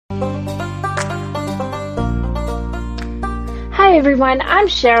Hi everyone, I'm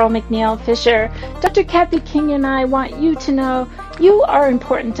Cheryl McNeil Fisher. Dr. Kathy King and I want you to know you are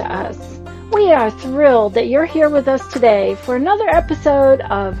important to us. We are thrilled that you're here with us today for another episode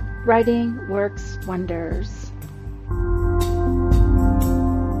of Writing Works Wonders.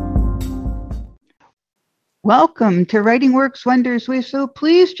 Welcome to Writing Works Wonders. We're so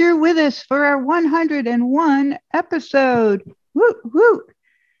pleased you're with us for our 101 episode. Woo, woo.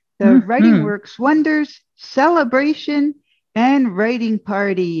 The Writing Works Wonders celebration and writing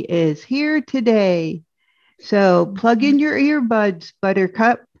party is here today. So plug in your earbuds,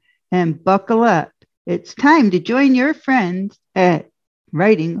 Buttercup, and buckle up. It's time to join your friends at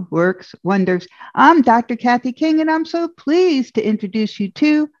Writing Works Wonders. I'm Dr. Kathy King, and I'm so pleased to introduce you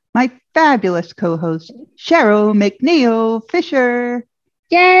to my fabulous co-host, Cheryl McNeil Fisher.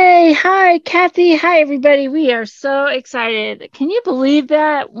 Yay! Hi, Kathy. Hi, everybody. We are so excited. Can you believe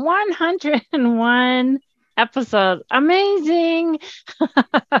that? 101 episodes. Amazing.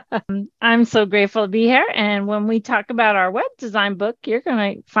 I'm so grateful to be here. And when we talk about our web design book, you're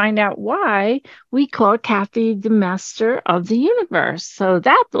going to find out why we call Kathy the master of the universe. So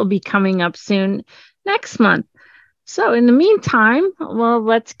that will be coming up soon next month. So in the meantime, well,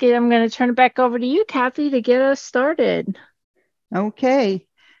 I'm going to turn it back over to you, Kathy, to get us started. Okay.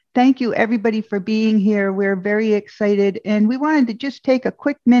 Thank you, everybody, for being here. We're very excited. And we wanted to just take a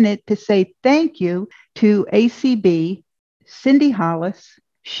quick minute to say thank you to ACB, Cindy Hollis,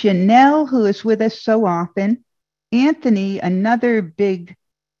 Chanel, who is with us so often, Anthony, another big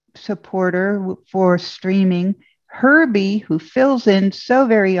supporter for streaming, Herbie, who fills in so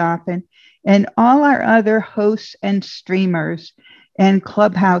very often, and all our other hosts and streamers and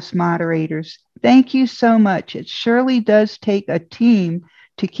Clubhouse moderators. Thank you so much. It surely does take a team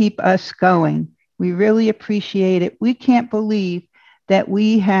to keep us going. We really appreciate it. We can't believe that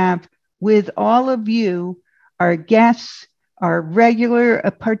we have, with all of you, our guests, our regular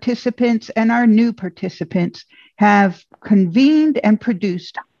participants, and our new participants, have convened and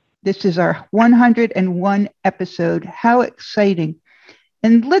produced. This is our 101 episode. How exciting.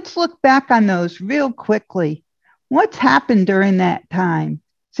 And let's look back on those real quickly. What's happened during that time?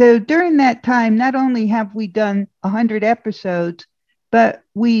 So during that time, not only have we done 100 episodes, but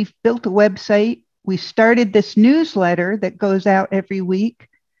we've built a website. We started this newsletter that goes out every week.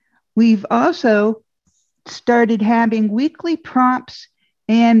 We've also started having weekly prompts,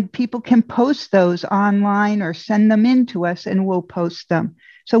 and people can post those online or send them in to us and we'll post them.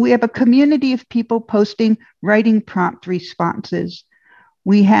 So we have a community of people posting writing prompt responses.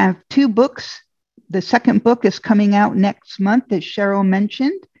 We have 2 books. The second book is coming out next month, as Cheryl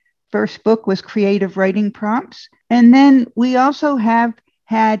mentioned. First book was Creative Writing Prompts. And then we also have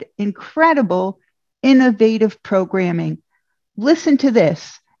had incredible, innovative programming. Listen to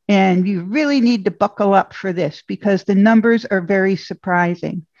this, and you really need to buckle up for this because the numbers are very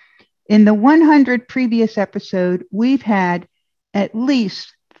surprising. In the 100 previous episode, we've had at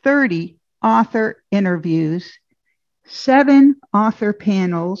least 30 author interviews, 7 author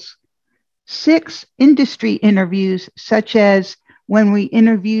panels, 6 industry interviews, such as when we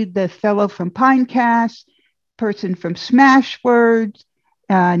interviewed the fellow from Pinecast, person from Smashwords,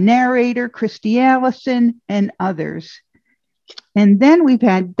 narrator Christy Allison, and others. And then we've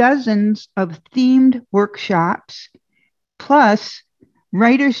had dozens of themed workshops, plus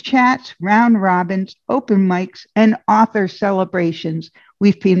writers' chats, round robins, open mics, and author celebrations.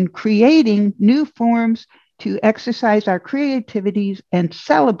 We've been creating new forms to exercise our creativities and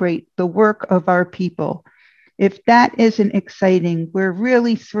celebrate the work of our people. If that isn't exciting, we're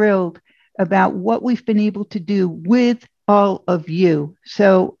really thrilled about what we've been able to do with all of you.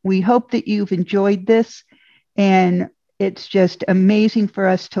 So we hope that you've enjoyed this, and it's just amazing for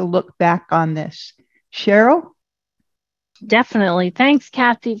us to look back on this. Cheryl? Definitely. Thanks,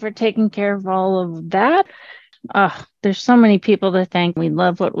 Kathy, for taking care of all of that. There's so many people to thank. We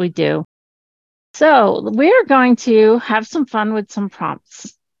love what we do. So we're going to have some fun with some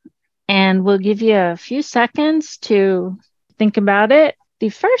prompts, and we'll give you a few seconds to think about it. The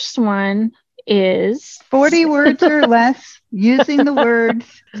first one is 40 words or less, using the words.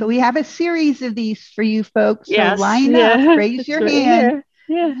 So we have a series of these for you folks. Yes, so line up, raise your hand,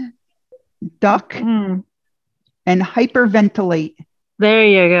 duck, and hyperventilate. There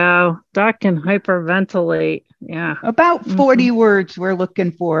you go. Duck and hyperventilate. Yeah. About 40 words we're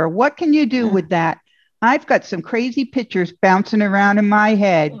looking for. What can you do with that? I've got some crazy pictures bouncing around in my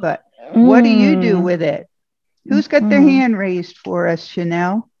head, but what do you do with it? Who's got their hand raised for us,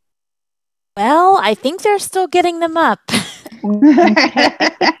 Chanel? Well, I think they're still getting them up. I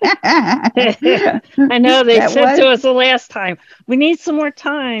know they said to us the last time, we need some more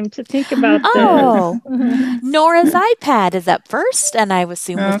time to think about Oh, this. Nora's iPad is up first, and I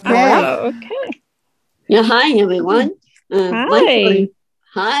assume with Okay. Nora. Oh, okay. Yeah, hi everyone. Hi.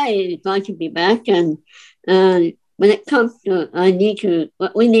 Hi, glad to be back. And when it comes to,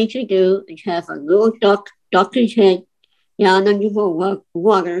 what we need to do is have a little ducky's head down under the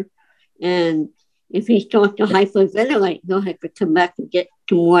water. And if he starts to hyperventilate, he'll have to come back and get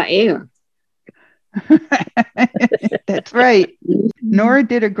some more air. That's right. Nora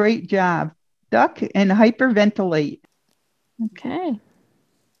did a great job. Duck and hyperventilate. Okay.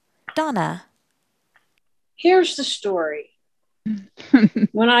 Donna. Here's the story.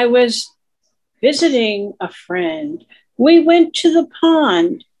 When I was visiting a friend, we went to the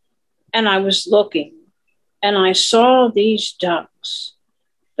pond and I was looking and I saw these ducks.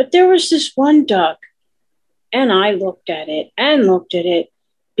 But there was this one duck and I looked at it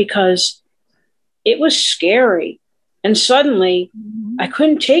because it was scary. And suddenly I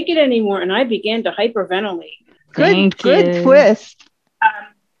couldn't take it anymore and I began to hyperventilate. Good twist.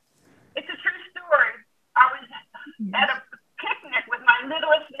 It's a true story. I was at a picnic with my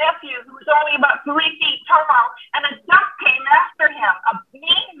littlest nephew, who was only about 3 feet tall, and a duck came after him, a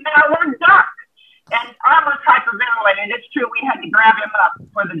mean mallard duck. And I was hyperventilating. It's true, we had to grab him up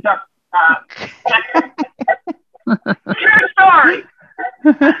for the duck. True story.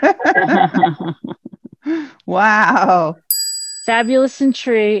 Wow. Fabulous and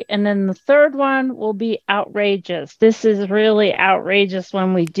tree. And then the third one will be outrageous. This is really outrageous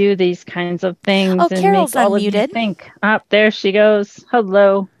when we do these kinds of things. Oh, and Carol's make all of you unmuted. think. Up there she goes.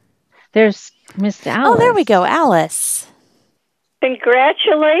 Hello. There's Miss Alice. Oh, there we go, Alice.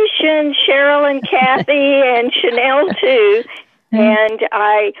 Congratulations, Cheryl and Kathy and Chanel too. And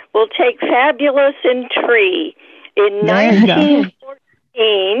I will take Fabulous and Tree. In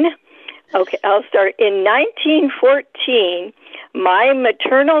 1914, okay, I'll start. In 1914, my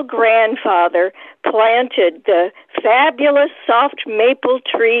maternal grandfather planted the fabulous soft maple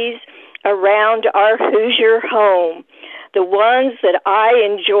trees around our Hoosier home, the ones that I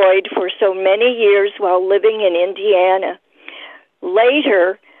enjoyed for so many years while living in Indiana.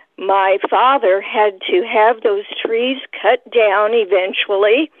 Later, my father had to have those trees cut down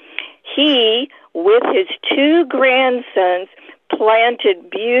eventually. He, with his 2 grandsons, planted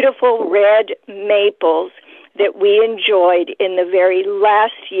beautiful red maples that we enjoyed in the very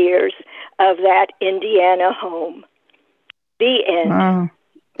last years of that Indiana home. The end. Wow.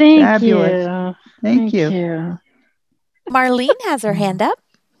 Thank Fabulous. you. Thank you. Marlene has her hand up.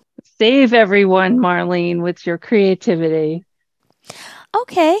 Save everyone, Marlene, with your creativity.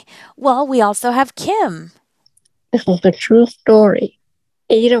 Okay. Well, we also have Kim. This is a true story.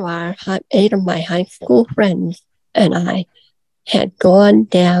 8 of my high school friends and I had gone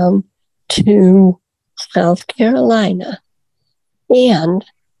down to South Carolina, and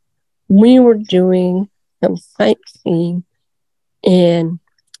we were doing some sightseeing in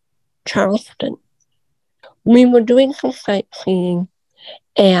Charleston. We were doing some sightseeing,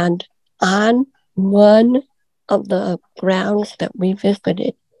 and on one of the grounds that we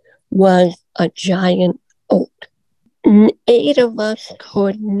visited was a giant oak. 8 of us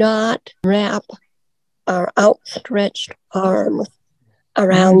could not wrap our outstretched arms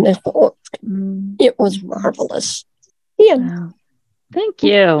around this oak. It was marvelous. Yeah. Wow. Thank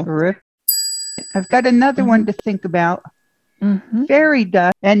you. I've got another one to think about. Fairy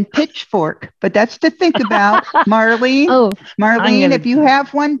dust and pitchfork, but that's to think about. Marlene, Marlene, if you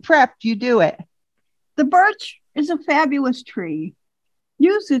have one prepped, you do it. The birch is a fabulous tree.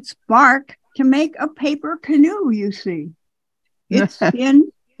 Use its bark to make a paper canoe, you see. Its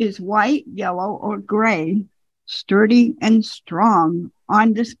skin is white, yellow, or gray, sturdy and strong,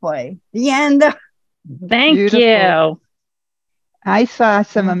 on display. The end. Thank you. I saw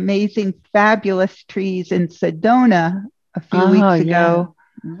some amazing, fabulous trees in Sedona a few weeks ago.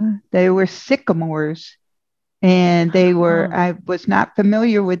 They were sycamores, and they were, I was not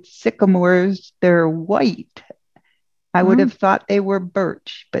familiar with sycamores. They're white. I would have thought they were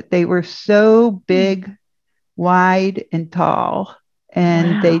birch, but they were so big, wide, and tall,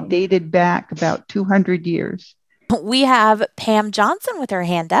 and they dated back about 200 years. We have Pam Johnson with her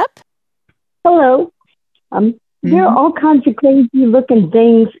hand up. Hello. There are all kinds of crazy looking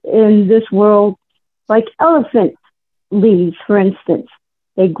things in this world, like elephant leaves, for instance.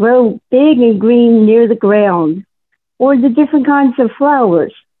 They grow big and green near the ground, or the different kinds of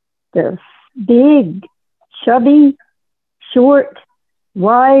flowers. They're big, chubby, short,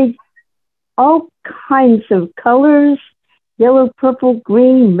 wide, all kinds of colors, yellow, purple,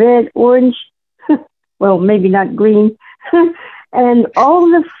 green, red, orange. Well, maybe not green. And all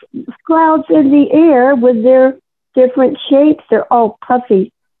the clouds in the air with their different shapes, they're all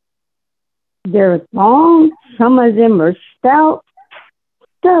puffy. They're long, some of them are stout.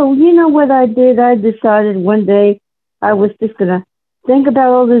 So, you know what I did? I decided one day I was just going to think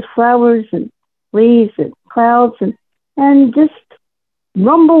about all these flowers and leaves and clouds and just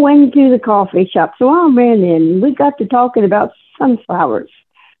rumble into the coffee shop. So I ran in and we got to talking about sunflowers.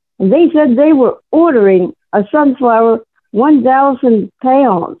 And they said they were ordering a sunflower 1,000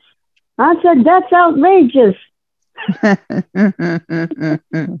 pounds. I said, that's outrageous.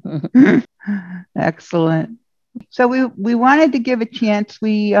 Excellent. So we wanted to give a chance.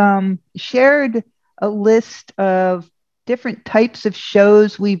 We shared a list of different types of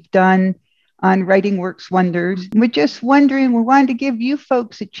shows we've done on Writing Works Wonders. We're just wondering, we wanted to give you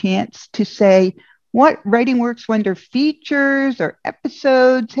folks a chance to say what Writing Works Wonder features or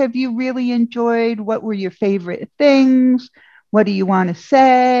episodes have you really enjoyed? What were your favorite things? What do you want to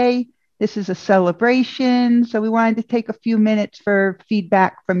say? This is a celebration. So we wanted to take a few minutes for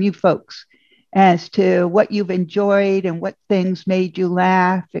feedback from you folks as to what you've enjoyed and what things made you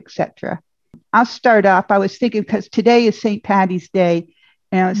laugh, etc. I'll start off. I was thinking, because today is St. Patty's Day,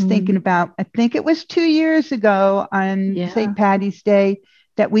 and I was thinking about, I think it was 2 years ago on St. Patty's Day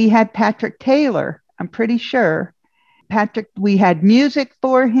that we had Patrick Taylor. I'm pretty sure. Patrick, we had music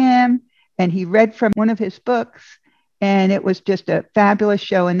for him, and he read from one of his books, and it was just a fabulous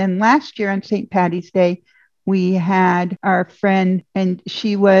show. And then last year on St. Patty's Day, we had our friend, and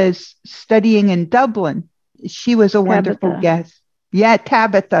she was studying in Dublin. She was a wonderful guest. Yeah,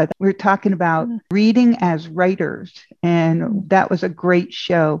 Tabitha. We're talking about reading as writers, and that was a great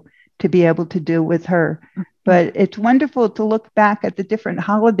show to be able to do with her. But it's wonderful to look back at the different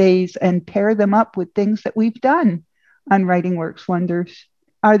holidays and pair them up with things that we've done on Writing Works Wonders.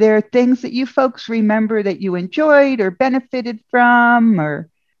 Are there things that you folks remember that you enjoyed or benefited from or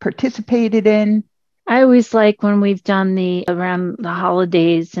participated in? I always like when we've done around the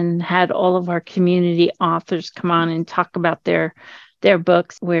holidays and had all of our community authors come on and talk about their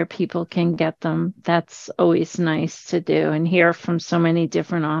books where people can get them. That's always nice to do and hear from so many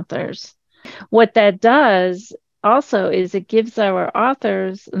different authors. What that does also is it gives our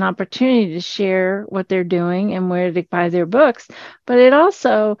authors an opportunity to share what they're doing and where to buy their books, but it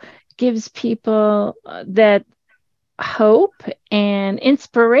also gives people that hope and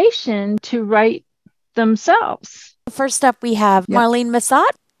inspiration to write themselves. First up, we have Marlene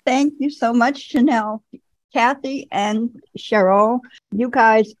Massat. Thank you so much, Chanel. Kathy and Cheryl, you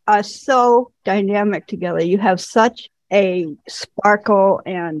guys are so dynamic together. You have such a sparkle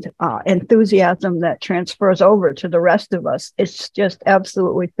and enthusiasm that transfers over to the rest of us. It's just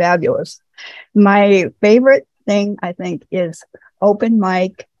absolutely fabulous. My favorite thing, I think, is open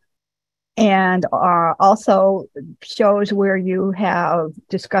mic, and also shows where you have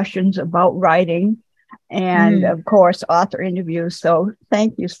discussions about writing and, of course, author interviews. So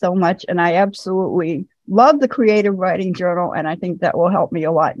thank you so much. And I absolutely love the Creative Writing Journal, and I think that will help me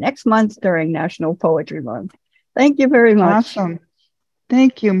a lot next month during National Poetry Month. Thank you very much. Awesome.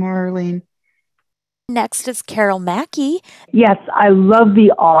 Thank you, Marlene. Next is Carol Mackey. Yes, I love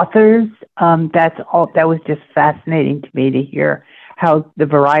the authors. That was just fascinating to me to hear how the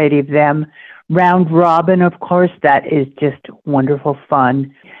variety of them. Round robin, of course, that is just wonderful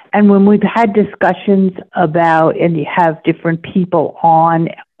fun. And when we've had discussions about, and you have different people on,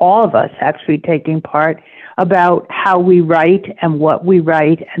 all of us actually taking part, about how we write and what we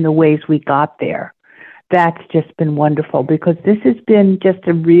write and the ways we got there. That's just been wonderful, because this has been just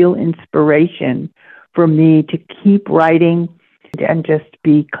a real inspiration for me to keep writing and just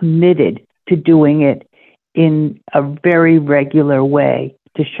be committed to doing it in a very regular way.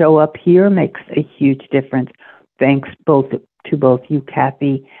 To show up here makes a huge difference. Thanks to both you,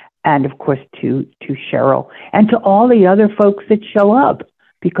 Kathy, and of course to Cheryl, and to all the other folks that show up,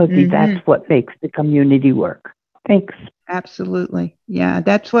 because that's what makes the community work. Thanks. Absolutely. Yeah,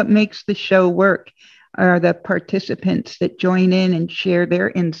 that's what makes the show work, are the participants that join in and share their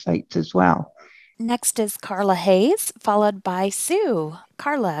insights as well. Next is Carla Hayes, followed by Sue.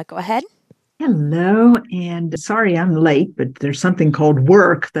 Carla, go ahead. Hello, and sorry I'm late, but there's something called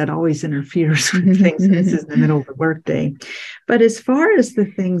work that always interferes with things. This is in the middle of the workday. But as far as the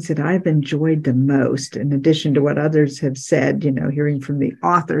things that I've enjoyed the most, in addition to what others have said, hearing from the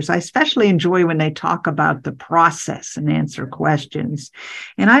authors, I especially enjoy when they talk about the process and answer questions.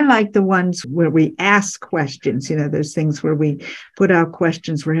 And I like the ones where we ask questions, those things where we put out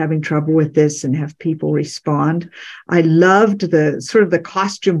questions, we're having trouble with this, and have people respond. I loved the sort of the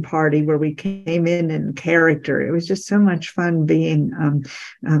costume party where we came came in character. It was just so much fun being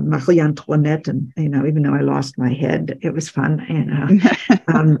Marie Antoinette, and even though I lost my head, it was fun.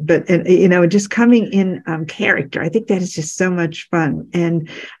 But just coming in character, I think that is just so much fun. And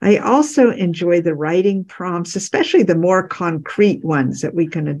I also enjoy the writing prompts, especially the more concrete ones that we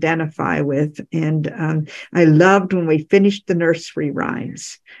can identify with. And I loved when we finished the nursery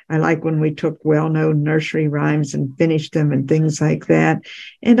rhymes. I like when we took well-known nursery rhymes and finished them and things like that.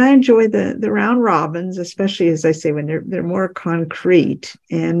 And I enjoy the round robins, especially, as I say, when they're more concrete.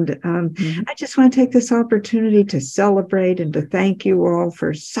 And I just want to take this opportunity to celebrate and to thank you all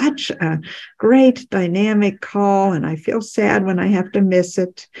for such a great dynamic call. And I feel sad when I have to miss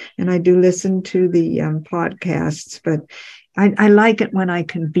it. And I do listen to the podcasts, but I like it when I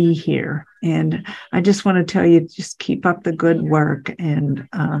can be here. And I just want to tell you, just keep up the good work. And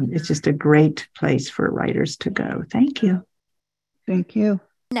it's just a great place for writers to go. Thank you. Thank you.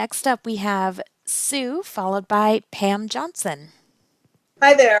 Next up, we have Sue, followed by Pam Johnson.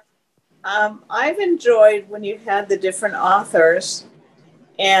 Hi there. I've enjoyed when you've had the different authors.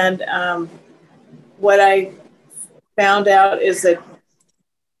 And what I found out is that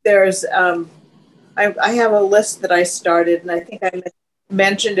there's... I have a list that I started, and I think I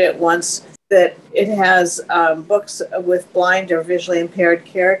mentioned it once, that it has books with blind or visually impaired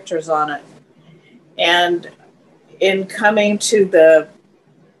characters on it. And in coming to the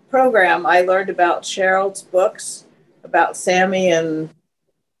program, I learned about Cheryl's books, about Sammy and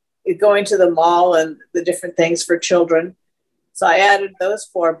going to the mall and the different things for children. So I added those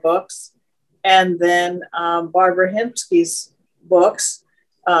 4 books. And then Barbara Hemsky's books.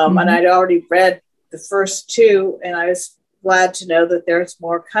 And I'd already read the first 2, and I was glad to know that there's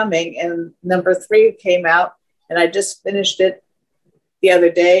more coming. And number 3 came out, and I just finished it the other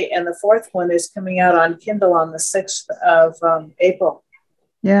day. And the 4th one is coming out on Kindle on the 6th of April.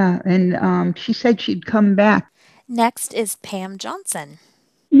 Yeah, and she said she'd come back. Next is Pam Johnson.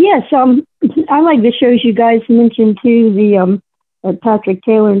 Yes, I like the shows you guys mentioned too, the Patrick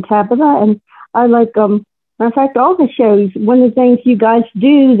Taylor and Tabitha, and I like in fact all the shows. One of the things you guys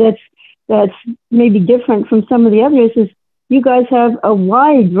do that's maybe different from some of the others is you guys have a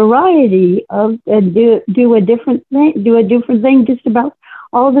wide variety of do a different thing just about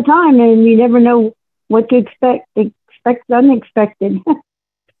all the time, and you never know what to expect unexpected.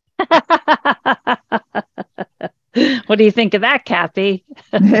 What do you think of that, Kathy?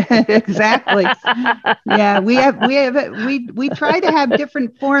 Exactly. Yeah, we try to have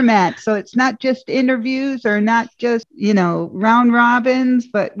different formats, so it's not just interviews or not just round robins,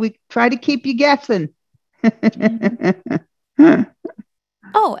 but we try to keep you guessing.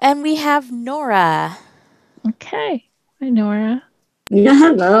 Oh, and we have Nora. Okay. Hi, Nora. Yeah,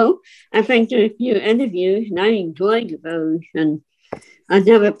 hello. I've been to a few interviews and I enjoyed those. And I've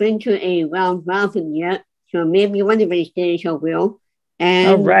never been to a round robin yet, so maybe one of these days I will.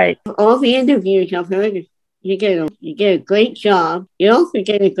 And all the interviews I've heard, you get a great job. You also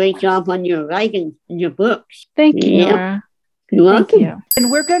get a great job on your writing in your books. Thank you, Nora. You're welcome. Thank you. And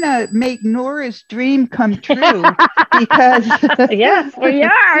we're going to make Nora's dream come true because yes, we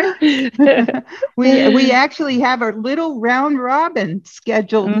are. we actually have our little round robin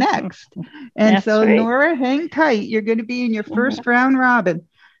scheduled next. And that's so right. Nora, hang tight. You're going to be in your first round robin.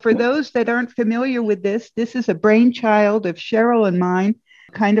 For those that aren't familiar with this is a brainchild of Cheryl and mine,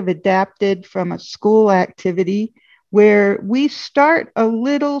 kind of adapted from a school activity where we start a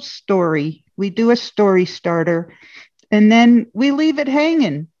little story. We do a story starter. And then we leave it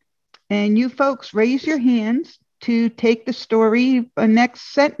hanging. And you folks raise your hands to take the story a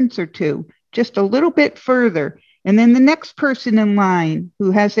next sentence or two, just a little bit further. And then the next person in line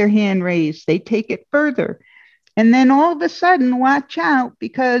who has their hand raised, they take it further. And then all of a sudden, watch out,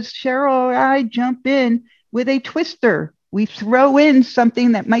 because Cheryl or I jump in with a twister. We throw in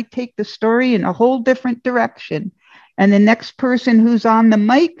something that might take the story in a whole different direction. And the next person who's on the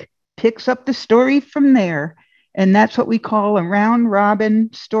mic picks up the story from there. And that's what we call a round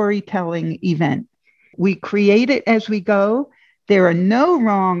robin storytelling event. We create it as we go. There are no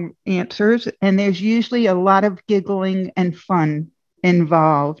wrong answers, and there's usually a lot of giggling and fun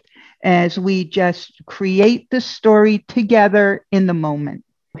involved as we just create the story together in the moment.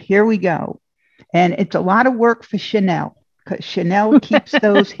 Here we go. And it's a lot of work for Chanel, because Chanel keeps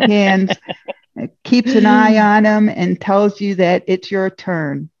those hands, keeps an eye on them, and tells you that it's your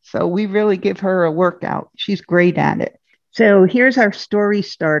turn. So we really give her a workout. She's great at it. So here's our story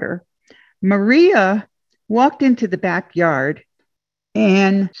starter. Maria walked into the backyard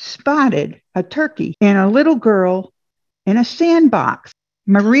and spotted a turkey and a little girl in a sandbox.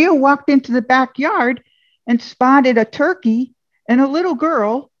 Maria walked into the backyard and spotted a turkey and a little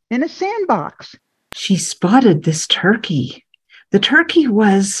girl in a sandbox. She spotted this turkey. The turkey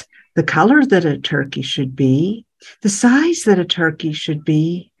was the color that a turkey should be, the size that a turkey should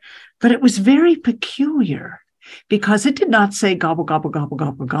be, but it was very peculiar because it did not say gobble, gobble, gobble,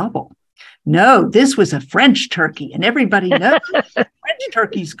 gobble, gobble. No, this was a French turkey, and everybody knows French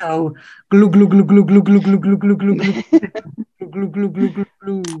turkeys go glue, glue, glue, glue, glue, glue, glue, glue, glue, glue, glue, glue, glue, glue, glue,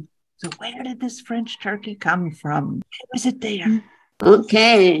 glue. So where did this French turkey come from? How was it there?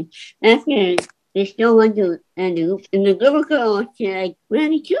 Okay, after they still went to and the little girl said, "Where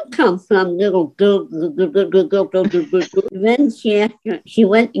did you come from, little girl?" Then she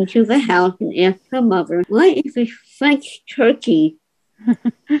went into the house and asked her mother, "Why is a French turkey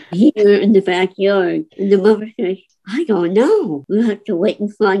here in the backyard?" And the mother says, "I don't know. We'll have to wait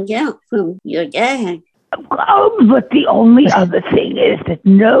and find out from your dad." Oh, but the only other thing is that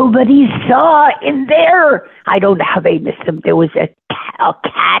nobody saw in there. I don't know how they missed him. There was a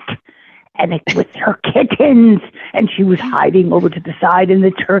cat, and it was her kittens, and she was hiding over to the side in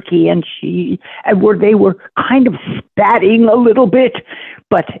the turkey, and they were kind of spatting a little bit,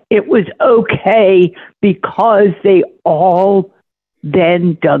 but it was okay because they all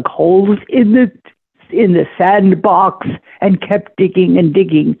then dug holes in the sandbox and kept digging and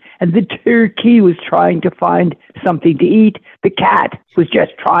digging. And the turkey was trying to find something to eat. The cat was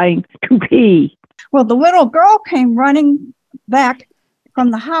just trying to pee. Well, the little girl came running back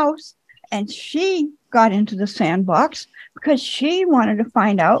from the house, and she got into the sandbox because she wanted to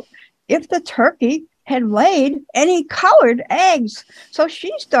find out if the turkey had laid any colored eggs. So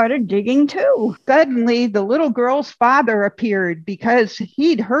she started digging too. Suddenly, the little girl's father appeared because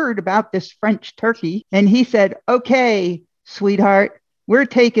he'd heard about this French turkey. And he said, "Okay, sweetheart, we're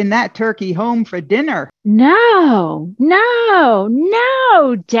taking that turkey home for dinner." No,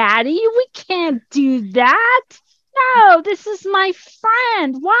 Daddy, we can't do that. No, this is my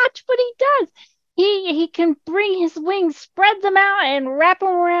friend. Watch what he does. He can bring his wings, spread them out, and wrap them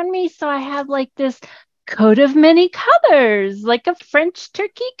around me, so I have like this coat of many colors, like a French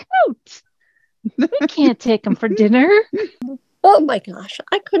turkey coat. We can't take him for dinner. Oh my gosh,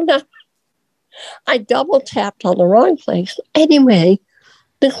 I could not. I double tapped on the wrong place. Anyway,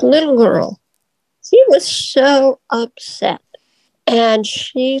 this little girl, she was so upset. And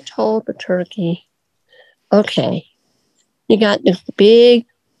she told the turkey, "Okay, you got this big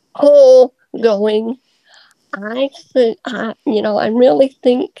hole going. I really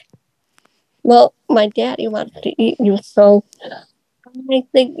think, well, my daddy wants to eat you, so I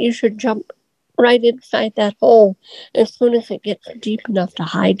think you should jump right inside that hole as soon as it gets deep enough to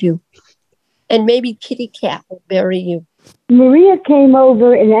hide you. And maybe Kitty Cat will bury you." Maria came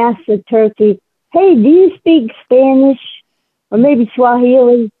over and asked the turkey, "Hey, do you speak Spanish or maybe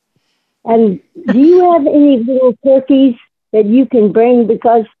Swahili? And do you have any little turkeys that you can bring?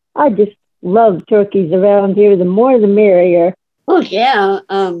 Because I just love turkeys around here. The more the merrier." Oh yeah.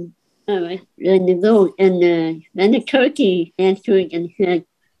 Then the turkey answered and said,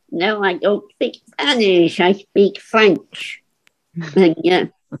 "No, I don't speak Spanish. I speak French." And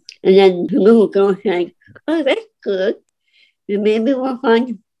then the little girl said, "Oh, that's good. And maybe we'll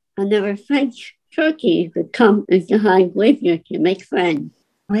find another French turkey to come and to hide with you to make friends."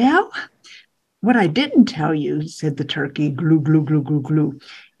 Well, what I didn't tell you, said the turkey, glue, glue, glue, glue, glue,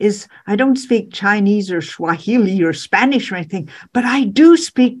 is I don't speak Chinese or Swahili or Spanish or anything, but I do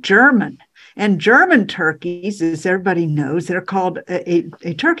speak German. And German turkeys, as everybody knows, they're called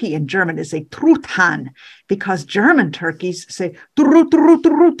a turkey in German is a Truthahn, because German turkeys say tru, tru,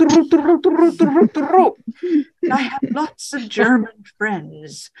 tru, tru, tru, tru, tru, tru. I have lots of German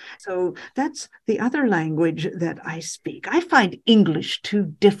friends. So that's the other language that I speak. I find English too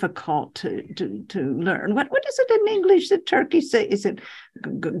difficult to learn. What is it in English that turkeys say? Is it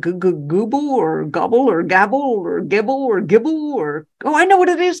gooble or gobble or gabble or gibble or gibble or, oh, I know what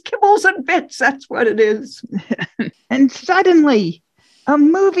it is, kibbles and bits. That's what it is. And suddenly a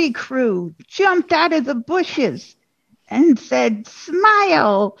movie crew jumped out of the bushes and said,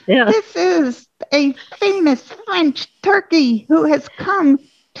 "Smile, This is a famous French turkey who has come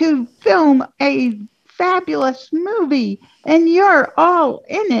to film a fabulous movie, and you're all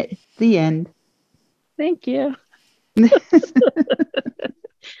in it." The end. Thank you.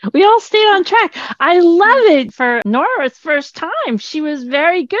 We all stayed on track. I love it for Nora's first time. She was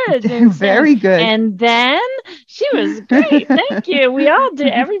very good. Very good. And then she was great. Thank you. We all did.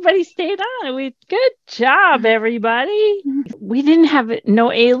 Everybody stayed on. Good job, everybody. We didn't have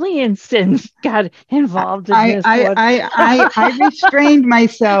no aliens got involved in this one. I restrained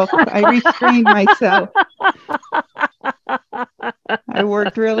myself. I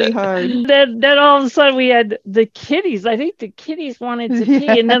worked really hard. Then all of a sudden we had the kitties. I think the kitties wanted to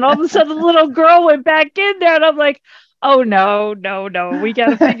pee. And then all of a sudden the little girl went back in there. And I'm like, oh, no. We got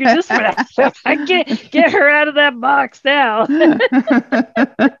to figure this one out. Get her out of that box now.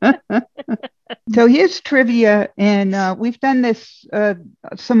 So here's trivia. And we've done this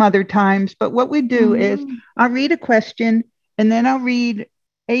some other times. But what we do is I'll read a question and then I'll read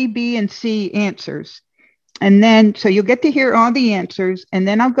A, B, and C answers. And then, so you'll get to hear all the answers, and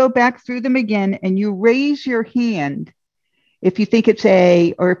then I'll go back through them again, and you raise your hand if you think it's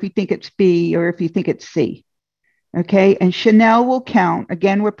A, or if you think it's B, or if you think it's C. Okay, and Chanel will count.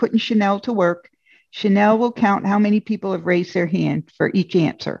 Again, we're putting Chanel to work. Chanel will count how many people have raised their hand for each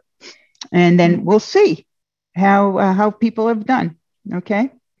answer. And then we'll see how people have done, okay?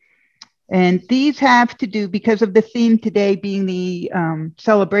 And these have to do, because of the theme today being the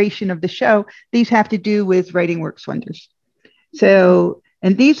celebration of the show, these have to do with Writing Works Wonders. So,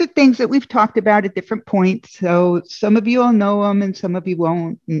 and these are things that we've talked about at different points. So some of you will know them and some of you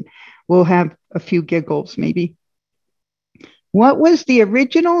won't. And we'll have a few giggles maybe. What was the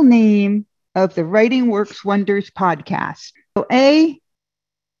original name of the Writing Works Wonders podcast? So A,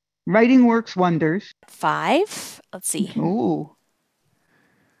 Writing Works Wonders. 5. Let's see. Ooh.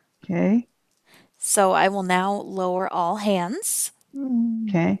 Okay. So I will now lower all hands.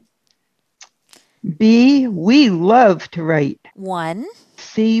 Okay. B, we love to write. 1.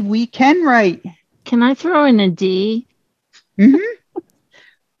 C, we can write. Can I throw in a D? Mm-hmm.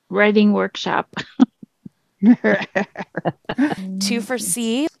 Writing workshop. 2 for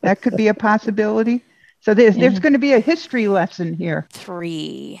C. That could be a possibility. So there's going to be a history lesson here.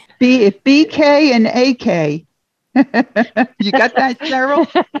 3. B, BK and AK. You got that, Cheryl?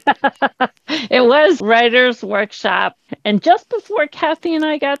 It was Writer's Workshop. And just before Kathy and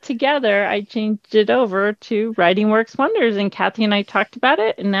I got together, I changed it over to Writing Works Wonders. And Kathy and I talked about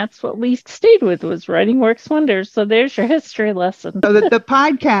it. And that's what we stayed with, was Writing Works Wonders. So there's your history lesson. So the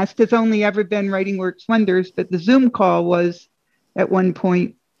podcast has only ever been Writing Works Wonders, but the Zoom call was at one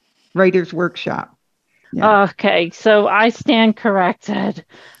point Writer's Workshop. Yeah. Okay. So I stand corrected.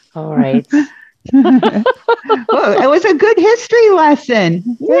 All right. Well, it was a good history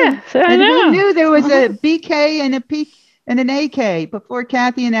lesson. Yeah, I and know. Who knew there was a BK and a P and an AK before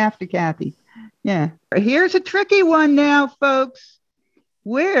Kathy and after Kathy? Yeah. Here's a tricky one now, folks.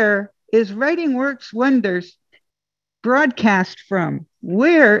 Where is Writing Works Wonders broadcast from?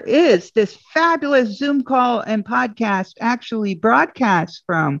 Where is this fabulous Zoom call and podcast actually broadcast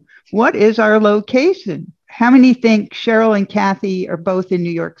from? What is our location? How many think Cheryl and Kathy are both in New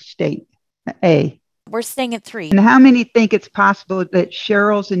York State? A. We're staying at 3. And how many think it's possible that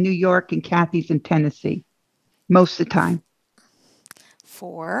Cheryl's in New York and Kathy's in Tennessee most of the time?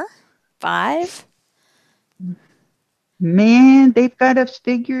 4, 5. Man, they've got us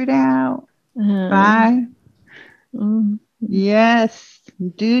figured out. 5. Yes,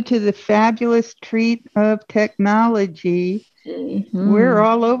 due to the fabulous treat of technology, we're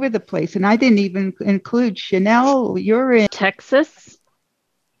all over the place. And I didn't even include Chanel. You're in Texas.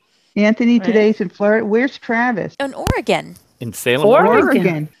 Anthony today's in Florida. Where's Travis? In Oregon. In Salem,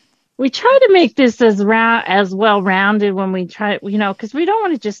 Oregon. We try to make this as well-rounded when we try, because we don't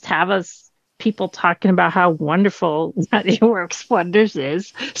want to just have us people talking about how wonderful Writing Works Wonders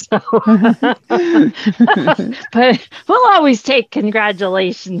is. So, but we'll always take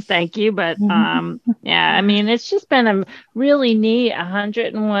congratulations, thank you. But yeah, I mean, it's just been a really neat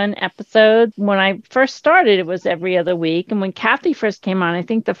 101 episodes. When I first started, it was every other week, and when Kathy first came on, I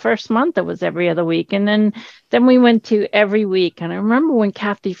think the first month it was every other week, and then we went to every week. And I remember when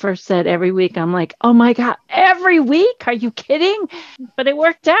Kathy first said every week, I'm like, oh my God, every week? Are you kidding? But it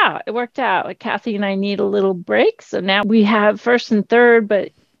worked out. Kathy and I need a little break. So now we have first and third,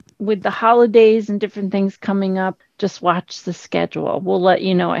 but with the holidays and different things coming up, just watch the schedule. We'll let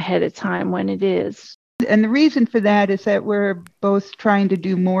you know ahead of time when it is. And the reason for that is that we're both trying to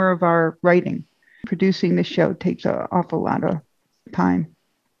do more of our writing. Producing the show takes an awful lot of time.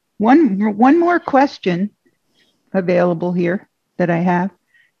 One more question available here that I have.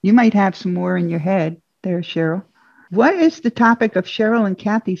 You might have some more in your head there, Cheryl. What is the topic of Cheryl and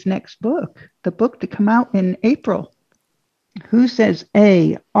Kathy's next book? The book to come out in April. Who says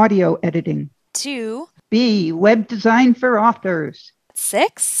A, audio editing? 2. B, web design for authors?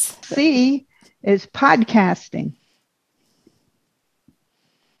 6. C is podcasting.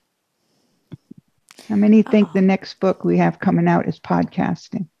 How many think the next book we have coming out is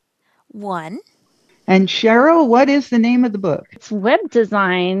podcasting? 1. And Cheryl, what is the name of the book? It's web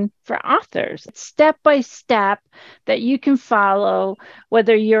design for authors. It's step-by-step that you can follow,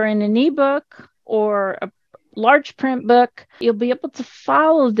 whether you're in an ebook or large print book. You'll be able to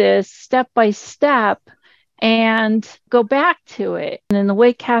follow this step by step and go back to it. And the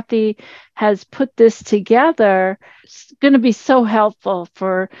way Kathy has put this together, it's going to be so helpful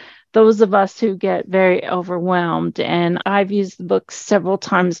for those of us who get very overwhelmed. And I've used the book several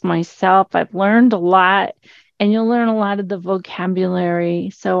times myself. I've learned a lot, and you'll learn a lot of the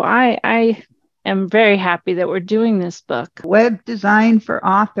vocabulary. So I am very happy that we're doing this book. Web Design for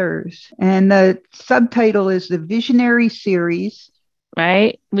Authors. And the subtitle is the Visionary Series.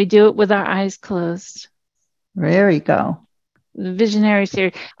 Right? We do it with our eyes closed. There you go. The Visionary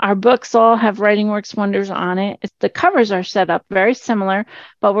Series. Our books all have Writing Works Wonders on it. The covers are set up very similar,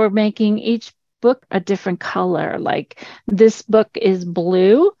 but we're making each book a different color. Like this book is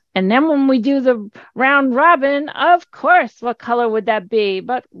blue. And then when we do the round robin, of course, what color would that be?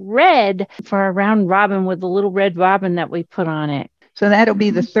 But red for a round robin with the little red robin that we put on it. So that'll be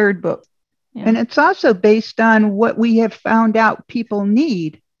the third book. Yeah. And it's also based on what we have found out people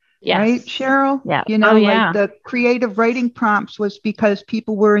need. Yes. Right, Cheryl? Yeah. You know, like the creative writing prompts was because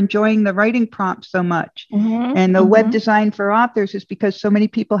people were enjoying the writing prompts so much. Mm-hmm. And the Web Design for Authors is because so many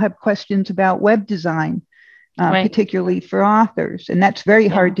people have questions about web design, particularly for authors. And that's very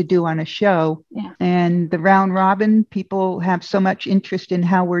hard to do on a show. Yeah. And the round robin, people have so much interest in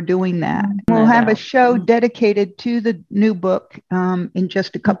how we're doing that. We'll have a show dedicated to the new book in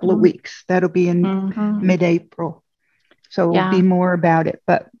just a couple of weeks. That'll be in mid-April. So it'll be more about it.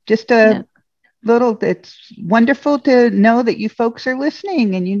 But just a little, it's wonderful to know that you folks are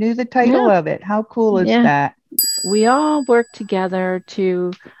listening and you knew the title of it. How cool is that? We all work together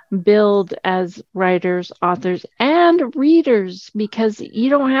to build as writers, authors, and readers, because you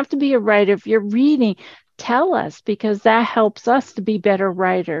don't have to be a writer. If you're reading, tell us, because that helps us to be better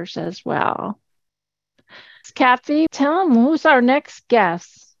writers as well. Kathy, tell them who's our next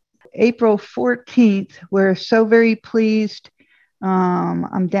guest. April 14th, we're so very pleased.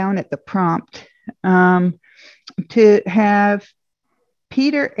 I'm down at the prompt to have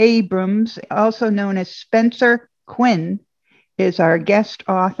Peter Abrams, also known as Spencer Quinn, is our guest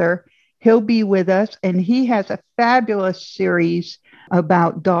author. He'll be with us, and he has a fabulous series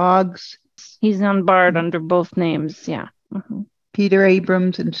about dogs. He's on Bard under both names, Peter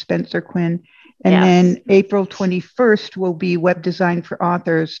Abrams and Spencer Quinn. And then April 21st will be Web Design for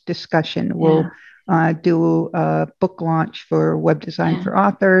Authors discussion. We'll do a book launch for Web Design for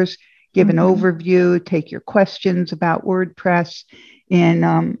Authors, give an overview, take your questions about WordPress. And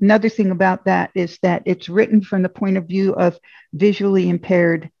another thing about that is that it's written from the point of view of visually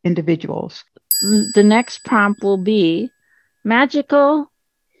impaired individuals. The next prompt will be magical,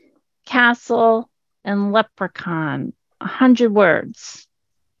 castle, and leprechaun. 100 words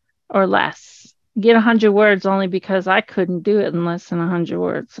or less. Get 100 words only because I couldn't do it in less than 100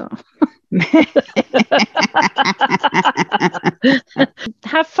 words. So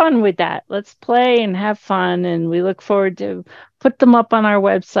have fun with that. Let's play and have fun. And we look forward to put them up on our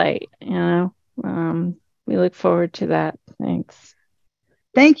website. We look forward to that. Thanks.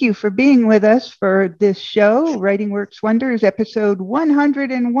 Thank you for being with us for this show, Writing Works Wonders, episode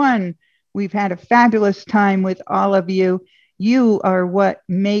 101. We've had a fabulous time with all of you. You are what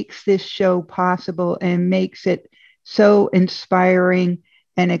makes this show possible and makes it so inspiring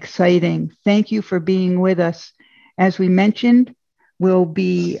and exciting. Thank you for being with us. As we mentioned, we'll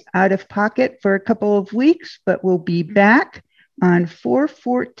be out of pocket for a couple of weeks, but we'll be back on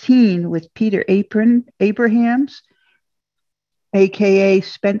 4/14 with Peter Abrahams, aka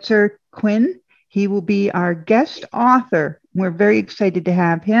Spencer Quinn. He will be our guest author. We're very excited to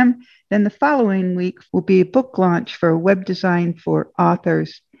have him. Then the following week will be a book launch for Web Design for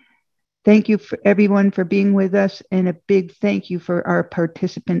Authors. Thank you for everyone for being with us, and a big thank you for our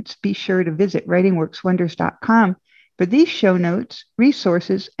participants. Be sure to visit writingworkswonders.com for these show notes,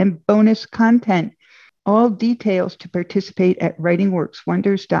 resources, and bonus content. All details to participate at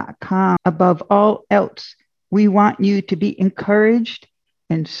writingworkswonders.com. Above all else, we want you to be encouraged,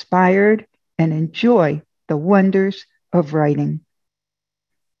 inspired, and enjoy the wonders of writing.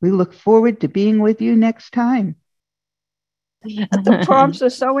 We look forward to being with you next time. The prompts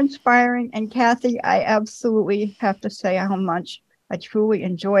are so inspiring. And Kathy, I absolutely have to say how much I truly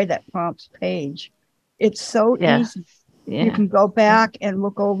enjoy that prompts page. It's so easy. Yeah. You can go back and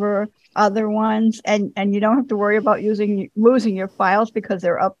look over other ones, and you don't have to worry about losing your files because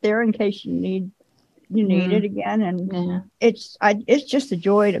they're up there in case you need it again. And it's just a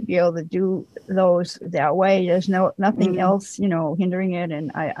joy to be able to do those that way. There's nothing else, hindering it.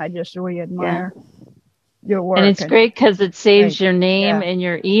 And I just really admire your work. And it's great because it saves your name Yeah. and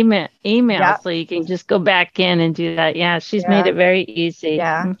your email, Yeah. so you can just go back in and do that. Yeah, she's made it very easy.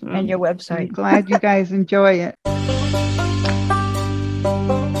 Yeah, Mhm. and your I'm website. glad you guys enjoy it.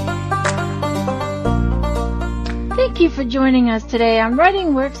 Thank you for joining us today on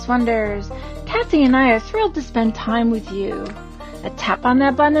Writing Works Wonders. Kathy and I are thrilled to spend time with you. Tap on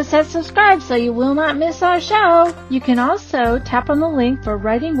that button that says subscribe so you will not miss our show. You can also tap on the link for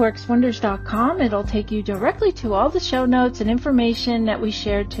writingworkswonders.com. It'll take you directly to all the show notes and information that we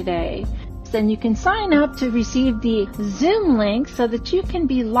shared today. Then you can sign up to receive the Zoom link so that you can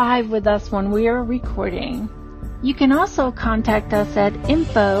be live with us when we are recording. You can also contact us at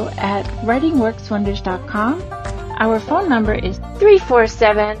info@writingworkswonders.com. Our phone number is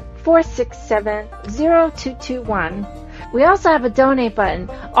 347-467-0221. We also have a donate button.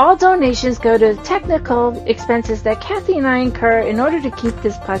 All donations go to technical expenses that Kathy and I incur in order to keep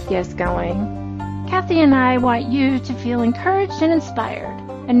this podcast going. Kathy and I want you to feel encouraged and inspired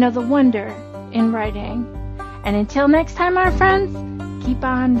and know the wonder in writing. And until next time, our friends, keep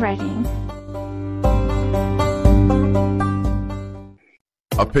on writing.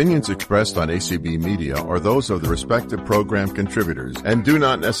 Opinions expressed on ACB Media are those of the respective program contributors and do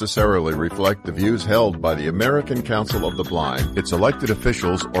not necessarily reflect the views held by the American Council of the Blind, its elected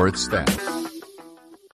officials, or its staff.